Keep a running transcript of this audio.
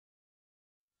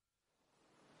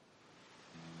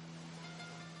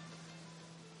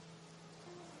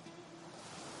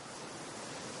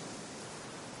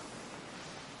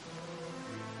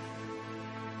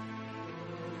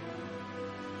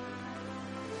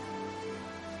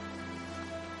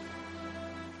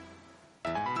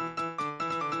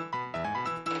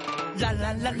ラララ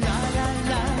ラララ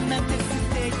なんて素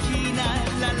敵な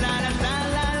ララララ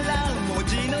ララ文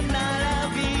字の並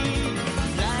び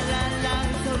ラララ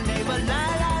それはラ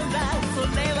ララそ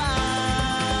れは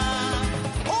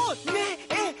おね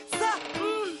えさ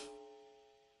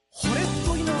惚れっぽ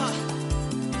いのは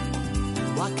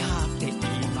分かってい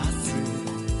ます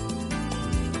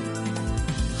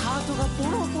ハートがポ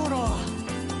ロポロ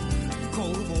こ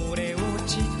ぼれ落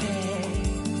ちて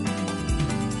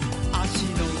足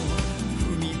の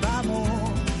踏み場も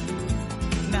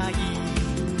ないく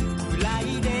らい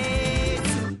です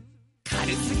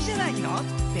軽すぎじゃないのっ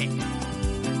て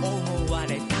思わ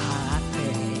れたって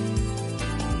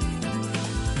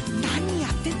何や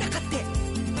ってんだかって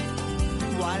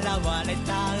笑われ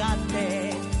たっ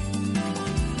て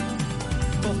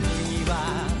僕には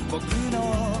僕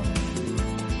の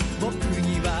僕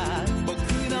には僕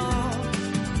の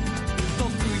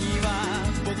僕には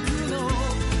僕の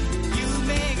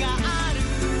夢がある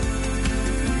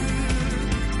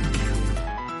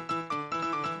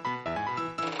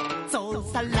そう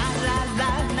さラララ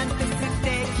なんて素敵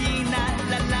な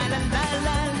ラララララ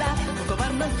ラ言葉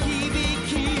の響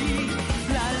き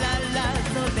ラララ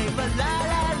それはラ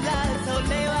ララそ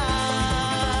れは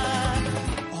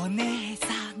お姉さ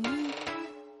ん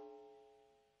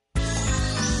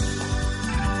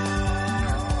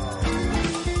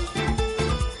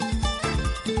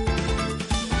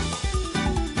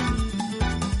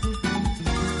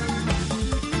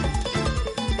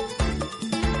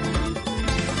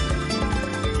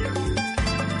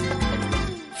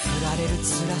振られる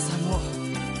辛さも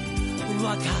分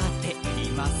かって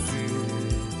います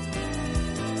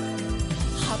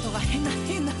ハートが変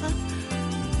な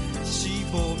し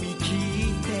ぼみき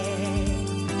って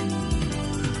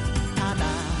ただ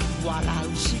笑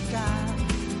うしか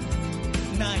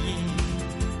ない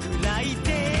くらいで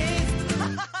す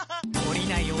懲り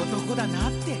ない男だな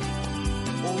って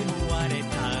思われた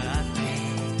って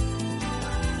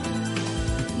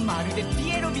まるでピ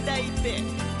エロみたいって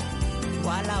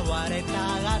笑われ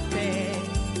たって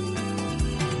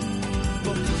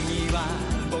僕には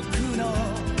僕の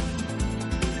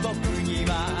僕に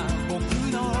は僕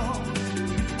の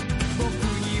僕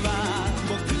には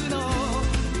僕の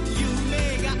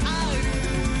夢がある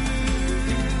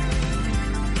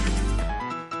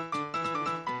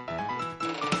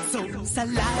そうさ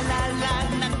ララ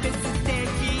ラなんて素敵